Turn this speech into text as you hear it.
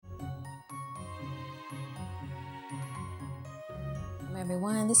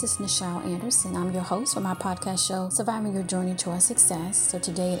everyone. This is Nichelle Anderson. I'm your host for my podcast show, Surviving Your Journey Towards Success. So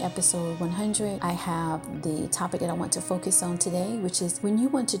today in episode 100, I have the topic that I want to focus on today, which is when you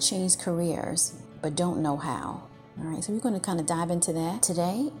want to change careers but don't know how. All right, so we're going to kind of dive into that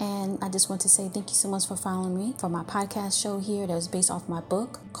today. And I just want to say thank you so much for following me for my podcast show here that is based off my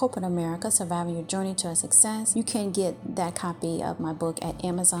book, Corporate America, Surviving Your Journey to Success. You can get that copy of my book at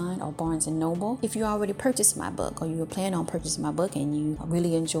Amazon or Barnes & Noble. If you already purchased my book or you were planning on purchasing my book and you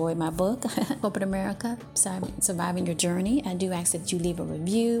really enjoyed my book, Corporate America, Surviving Your Journey, I do ask that you leave a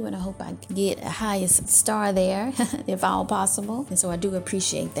review, and I hope I get a highest star there if all possible. And so I do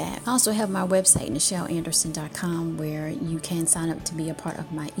appreciate that. I also have my website, NichelleAnderson.com, where you can sign up to be a part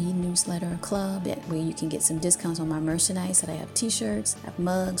of my e-newsletter club, where you can get some discounts on my merchandise. That I have t-shirts, I have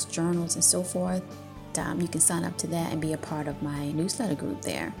mugs, journals, and so forth. You can sign up to that and be a part of my newsletter group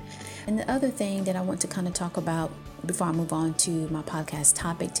there. And the other thing that I want to kind of talk about before I move on to my podcast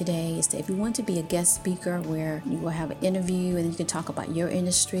topic today is that if you want to be a guest speaker where you will have an interview and you can talk about your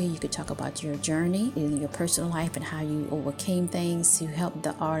industry, you could talk about your journey in your personal life and how you overcame things to help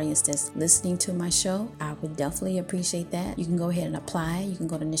the audience that's listening to my show, I would definitely appreciate that. You can go ahead and apply. You can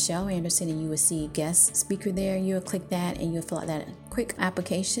go to Nichelle Anderson and you will see a guest speaker there. You'll click that and you'll fill out that quick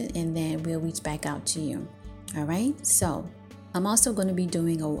application, and then we'll reach back out to you. All right, so I'm also going to be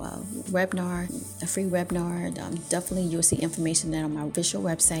doing a webinar, a free webinar. Definitely you'll see information there on my official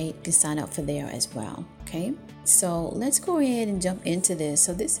website. You can sign up for there as well. Okay, so let's go ahead and jump into this.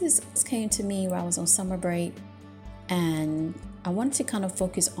 So this came to me while I was on summer break, and I wanted to kind of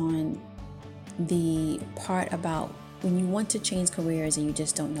focus on the part about when you want to change careers and you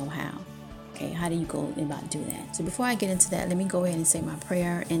just don't know how. Okay, how do you go about do that? So before I get into that, let me go ahead and say my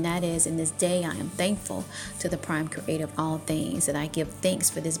prayer, and that is, in this day I am thankful to the prime creator of all things, that I give thanks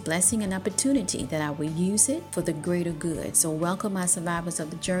for this blessing and opportunity, that I will use it for the greater good. So welcome my survivors of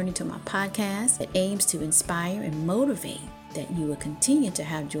the journey to my podcast that aims to inspire and motivate, that you will continue to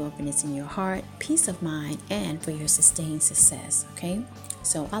have joyfulness in your heart, peace of mind, and for your sustained success. Okay,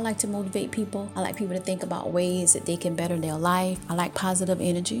 so I like to motivate people. I like people to think about ways that they can better their life. I like positive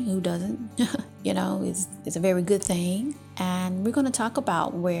energy. Who doesn't? It's a very good thing. And we're going to talk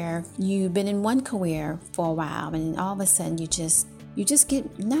about where you've been in one career for a while, and all of a sudden you just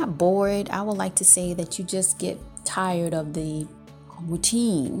get not bored. I would like to say that you just get tired of the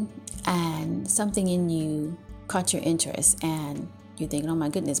routine, and something in you caught your interest, and you're thinking, oh my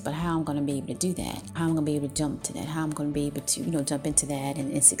goodness, but how I'm going to be able to do that? How I'm going to be able to jump to that? How I'm going to be able to, jump into that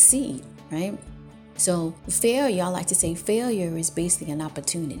and succeed, right? So failure, I like to say failure is basically an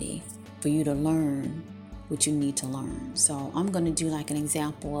opportunity for you to learn what you need to learn. So I'm going to do like an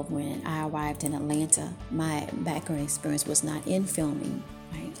example of when I arrived in Atlanta. My background experience was not in filming,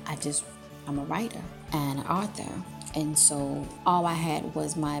 right? I'm a writer and an author. And so all I had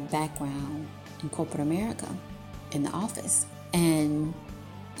was my background in corporate America, in the office. And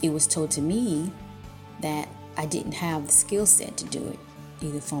it was told to me that I didn't have the skill set to do it,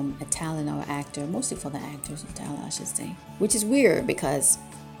 either from a talent or actor, mostly for the actors of talent, I should say. Which is weird, because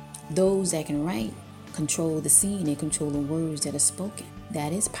those that can write control the scene and control the words that are spoken.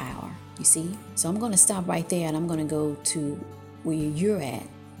 That is power, you see? So I'm going to stop right there, and I'm going to go to where you're at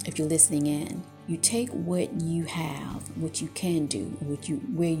if you're listening in. You take what you have, what you can do,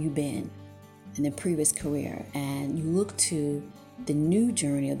 where you've been in the previous career, and you look to the new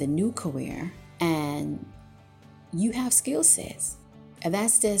journey or the new career, and you have skill sets. And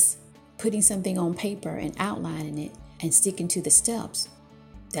that's just putting something on paper and outlining it and sticking to the steps.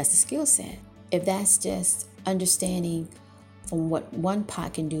 That's a skill set. If that's just understanding from what one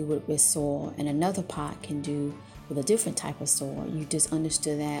pot can do with soil and another pot can do with a different type of soil, you just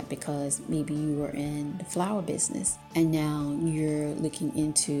understood that because maybe you were in the flower business and now you're looking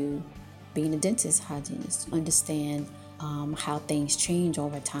into being a dentist hygienist, understand how things change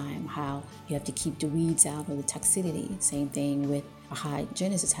over time, how you have to keep the weeds out or the toxicity. Same thing with a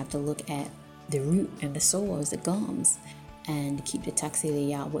hygienist, have to look at the root and the soils, the gums, and to keep the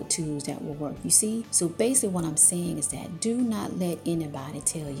toxicity out, what tools that will work. You see? So basically what I'm saying is that do not let anybody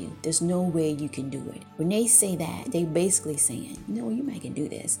tell you there's no way you can do it. When they say that, they basically saying, no, you might can do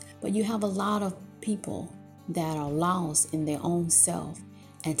this. But you have a lot of people that are lost in their own self,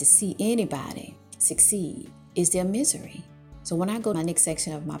 and to see anybody succeed is their misery. So when I go to my next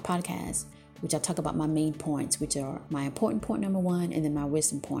section of my podcast, which I talk about my main points, which are my important point number 1, and then my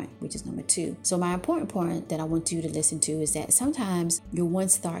wisdom point, which is number 2. So my important point that I want you to listen to is that sometimes your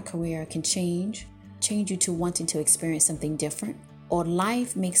once thought career can change you to wanting to experience something different, or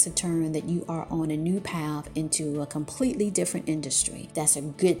life makes a turn that you are on a new path into a completely different industry. That's a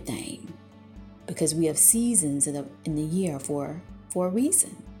good thing, because we have seasons in the year for for a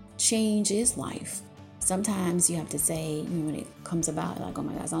reason. Change is life. Sometimes you have to say, when it comes about, like, oh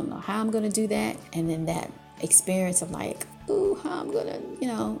my gosh, I don't know how I'm going to do that. And then that experience of like, ooh, how I'm going to,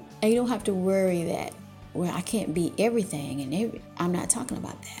 and you don't have to worry that, well, I can't be everything and I'm not talking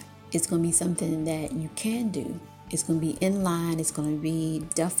about that. It's going to be something that you can do. It's going to be in line. It's going to be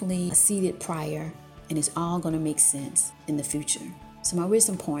definitely seated prior, and it's all going to make sense in the future. So my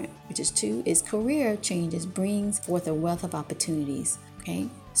wisdom point, which is 2, is career changes brings forth a wealth of opportunities. Okay.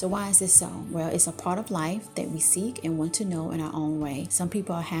 So why is this so? Well, it's a part of life that we seek and want to know in our own way. Some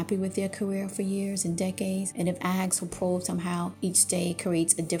people are happy with their career for years and decades, and if asked or probed somehow, each day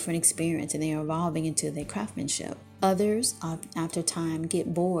creates a different experience and they're evolving into their craftsmanship. Others, after time,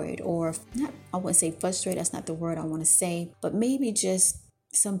 get bored or not, I wouldn't say frustrated, that's not the word I want to say, but maybe just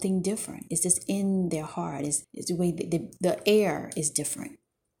something different. It's just in their heart. It's the way the air is different.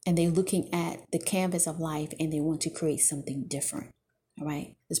 And they're looking at the canvas of life and they want to create something different. All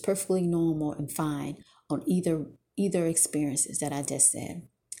right. It's perfectly normal and fine on either experiences that I just said.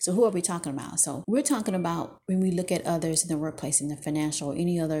 So who are we talking about? So we're talking about when we look at others in the workplace, in the financial, or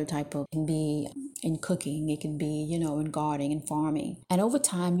any other type of, it can be in cooking, it can be, in gardening and farming. And over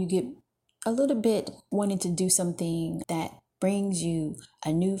time, you get a little bit wanting to do something that brings you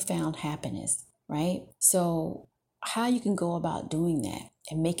a newfound happiness, right? So how you can go about doing that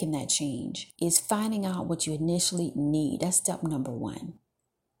and making that change is finding out what you initially need. That's step number 1.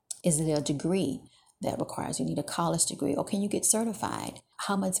 Is it a degree that requires you need a college degree, or can you get certified?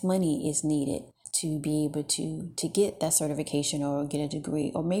 How much money is needed to be able to get that certification or get a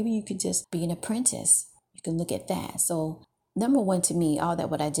degree? Or maybe you could just be an apprentice. You can look at that. So number 1 to me, all that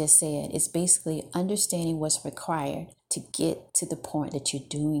what I just said is basically understanding what's required to get to the point that you're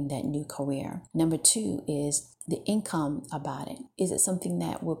doing that new career. Number 2 is the income about it. Is it something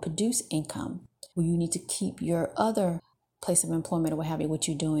that will produce income? Will you need to keep your other place of employment or what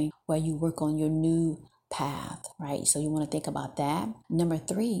you're doing while you work on your new path, right? So you want to think about that. Number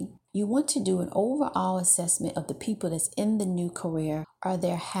 3, you want to do an overall assessment of the people that's in the new career. Are they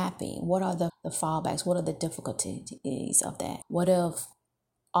happy? What are the fallbacks? What are the difficulties of that? What if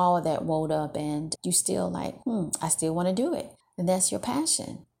all of that rolled up and you still like, I still want to do it? And that's your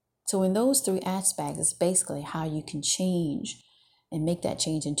passion. So in those 3 aspects, it's basically how you can change and make that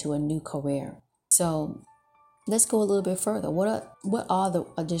change into a new career. So let's go a little bit further. What are the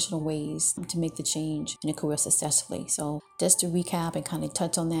additional ways to make the change in a career successfully? So just to recap and kind of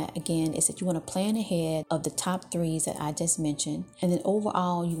touch on that again, is that you want to plan ahead of the top 3s that I just mentioned. And then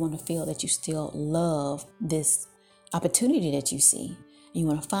overall, you want to feel that you still love this opportunity that you see. You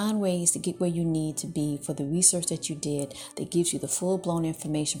want to find ways to get where you need to be for the research that you did that gives you the full-blown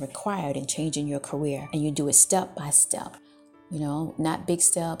information required in changing your career. And you do it step by step, not big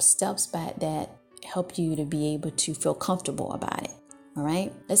steps that help you to be able to feel comfortable about it. All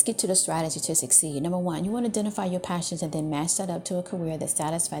right, let's get to the strategy to succeed. Number 1, you want to identify your passions and then match that up to a career that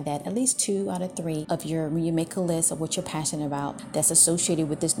satisfies that. At least 2 out of 3 of when you make a list of what you're passionate about that's associated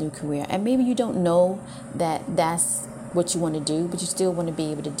with this new career. And maybe you don't know that that's what you want to do, but you still want to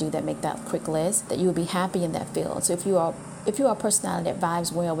be able to do that, make that quick list, that you'll be happy in that field. So if you are a personality that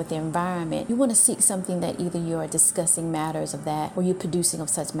vibes well with the environment, you want to seek something that either you are discussing matters of that or you're producing of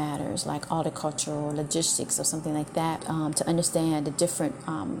such matters like horticulture or logistics or something like that, to understand the different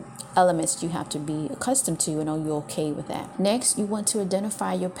elements you have to be accustomed to and are you okay with that. Next, you want to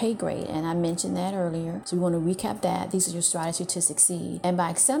identify your pay grade, and I mentioned that earlier. So you want to recap that. These are your strategies to succeed. And by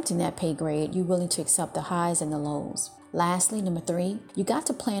accepting that pay grade, you're willing to accept the highs and the lows. Lastly, number 3, you got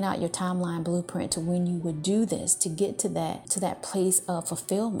to plan out your timeline blueprint to when you would do this to get to that place of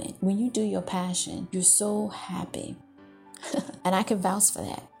fulfillment. When you do your passion, you're so happy. And I can vouch for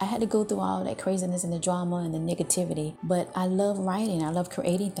that. I had to go through all that craziness and the drama and the negativity, but I love writing. I love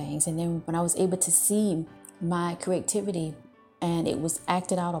creating things. And then when I was able to see my creativity and it was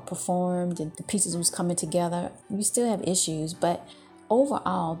acted out or performed and the pieces was coming together, you still have issues, but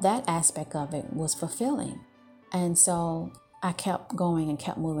overall, that aspect of it was fulfilling. And so I kept going and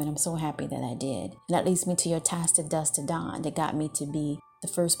kept moving. I'm so happy that I did. And that leads me to your Task to Dust to Dawn that got me to be the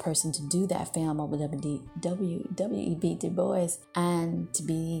first person to do that film over W.E.B. Du Bois and to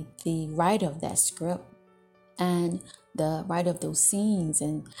be the writer of that script and the writer of those scenes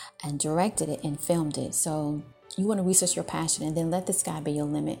and directed it and filmed it. So you want to research your passion and then let the sky be your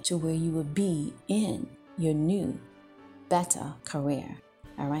limit to where you will be in your new, better career.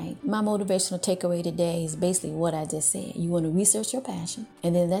 All right. My motivational takeaway today is basically what I just said. You want to research your passion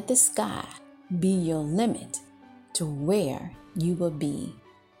and then let the sky be your limit to where you will be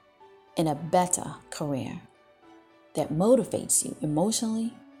in a better career that motivates you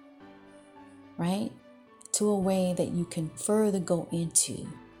emotionally, right? to a way that you can further go into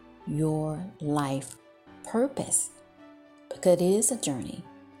your life purpose, because it is a journey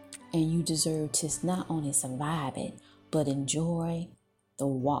and you deserve to not only survive it, but enjoy the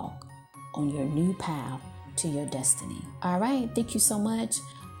walk on your new path to your destiny. All right. Thank you so much.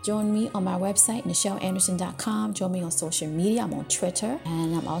 Join me on my website, NichelleAnderson.com. Join me on social media. I'm on Twitter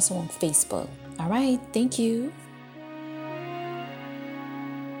and I'm also on Facebook. All right. Thank you.